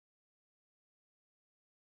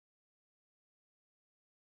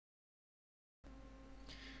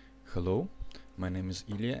Hello, my name is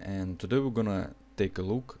Ilya, and today we're gonna take a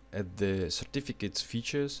look at the certificates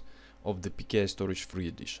features of the pkiStorage free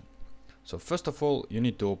edition. So first of all, you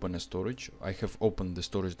need to open a storage. I have opened the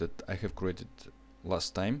storage that I have created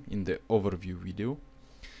last time in the overview video.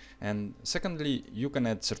 And secondly, you can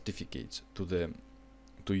add certificates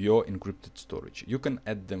to your encrypted storage. You can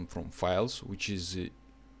add them from files, which is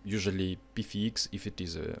usually pfix if it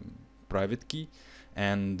is a private key,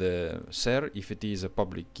 and ser if it is a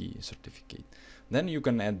public key certificate. Then you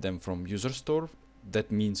can add them from user store,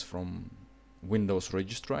 that means from Windows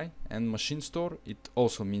Registry, and machine store, it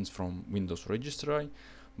also means from Windows Registry,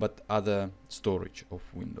 but other storage of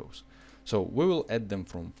Windows. So we will add them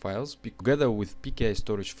from files. Together with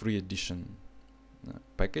pkiStorage free edition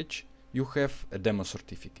package, you have a demo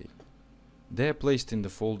certificate. They are placed in the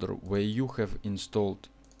folder where you have installed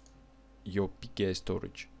your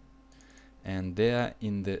pkiStorage, and they are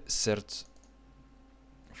in the certs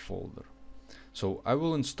folder. So I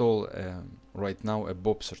will install right now a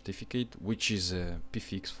Bob certificate, which is a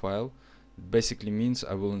pfix file. It basically means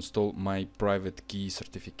I will install my private key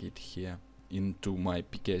certificate here into my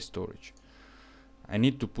pkiStorage. I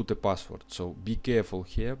need to put a password, so be careful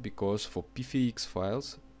here, because for pfix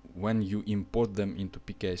files, when you import them into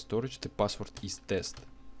pkiStorage, the password is test.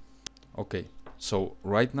 Okay, so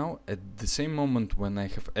right now, at the same moment when I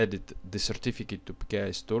have added the certificate to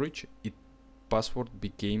pkiStorage, its password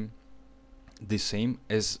became the same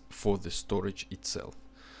as for the storage itself.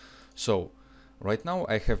 So right now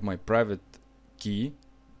I have my private key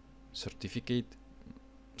certificate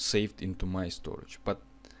saved into my storage, but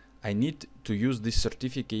I need to use this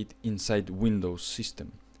certificate inside Windows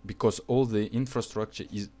system, because all the infrastructure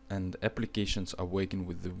and applications are working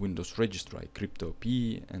with the Windows Registry,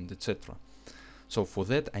 crypto.p, and etc. So for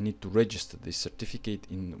that I need to register this certificate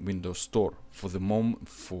in Windows Store for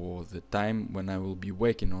the time when I will be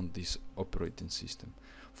working on this operating system.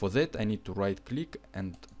 For that I need to right click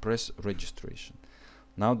and press registration.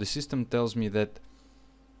 Now the system tells me that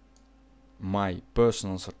my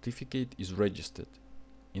personal certificate is registered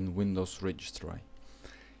in Windows Registry.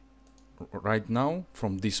 Right now,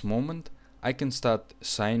 from this moment, I can start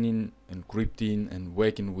signing, encrypting, and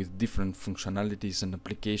working with different functionalities and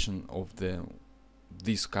application of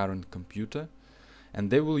this current computer,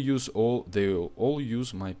 and they will all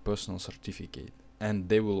use my personal certificate, and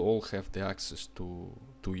they will all have the access to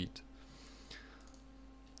it.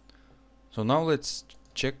 So now let's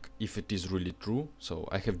check if it is really true. So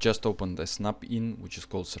I have just opened a snap-in which is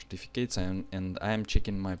called certificates, and I am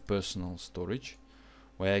checking my personal storage,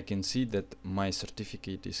 where I can see that my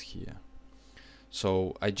certificate is here.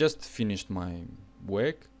 So I just finished my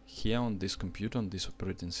work here on this computer, on this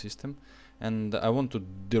operating system, and I want to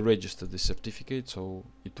deregister the certificate so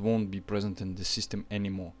it won't be present in the system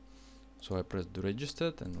anymore. So I press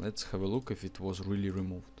deregistered, and let's have a look if it was really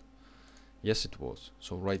removed. Yes, it was.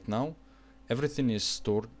 So right now everything is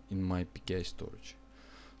stored in my pkiStorage.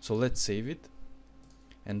 So let's save it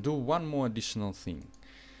and do one more additional thing.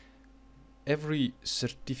 Every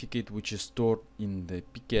certificate which is stored in the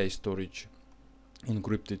pkiStorage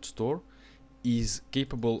encrypted store is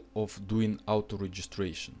capable of doing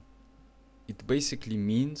auto-registration. It basically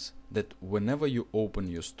means that whenever you open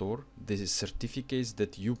your store, the certificates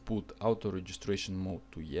that you put auto-registration mode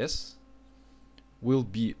to yes will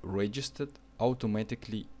be registered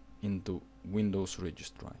automatically into Windows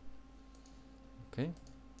Registry. Okay,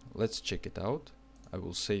 let's check it out. I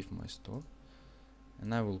will save my store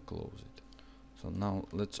and I will close it. So now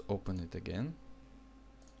let's open it again.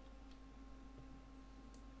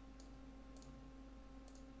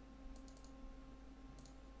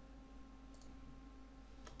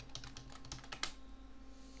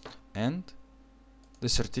 And the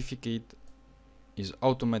certificate is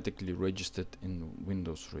automatically registered in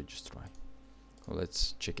Windows Registry. So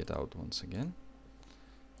let's check it out once again.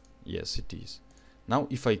 Yes, it is. Now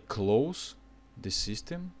if I close the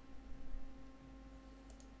system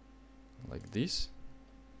like this,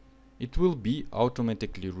 it will be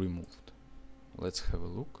automatically removed. Let's have a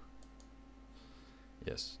look.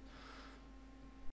 Yes,